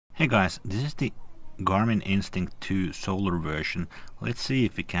Hey guys, this is the Garmin Instinct 2 solar version. Let's see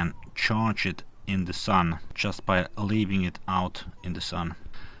if we can charge it in the sun just by leaving it out in the sun.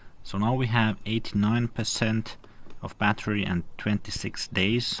 So now we have 89% of battery and 26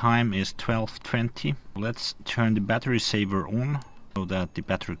 days. Time is 12:20. Let's turn the battery saver on so that the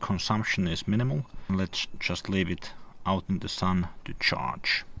battery consumption is minimal. Let's just leave it out in the sun to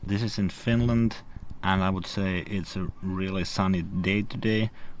charge. This is in Finland, and I would say it's a really sunny day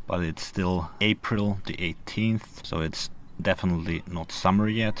today, but it's still April the 18th, so it's definitely not summer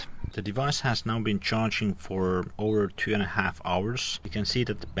yet. The device has now been charging for over 2.5 hours. You can see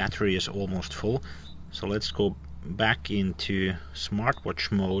that the battery is almost full. So let's go back into smartwatch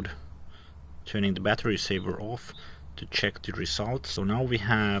mode, turning the battery saver off to check the results. So now we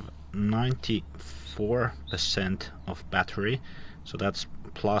have 94% of battery, so that's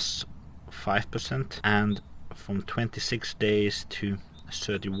plus 5%, and from 26 days to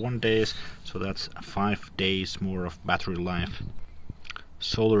 31 days, so that's 5 days more of battery life.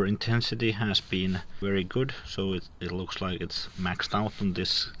 Solar intensity has been very good, so it looks like it's maxed out on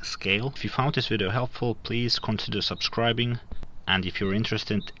this scale. If you found this video helpful, please consider subscribing, and if you're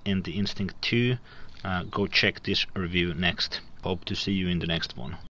interested in the Instinct 2, go check this review next. Hope to see you in the next one.